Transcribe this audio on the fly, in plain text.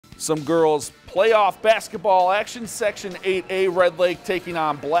Some girls playoff basketball action, Section 8A, Red Lake taking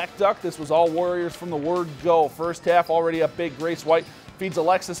on Blackduck. This was all Warriors from the word go. First half already up big. Grace White feeds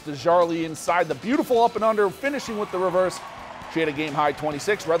Alexis to Jarley inside. The beautiful up and under, finishing with the reverse. She had a game-high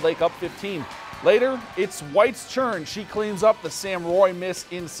 26, Red Lake up 15. Later, it's White's turn. She cleans up the Sam Roy miss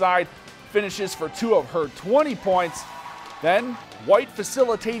inside, finishes for 2 of her 20 points. Then White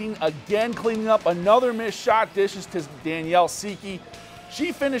facilitating again, cleaning up another missed shot, dishes to Danielle Siki.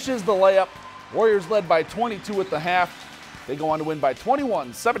 She finishes the layup. Warriors led by 22 at the half. They go on to win by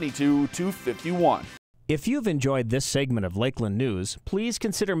 21, 72-51. If you've enjoyed this segment of Lakeland News, please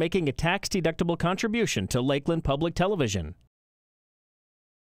consider making a tax-deductible contribution to Lakeland Public Television.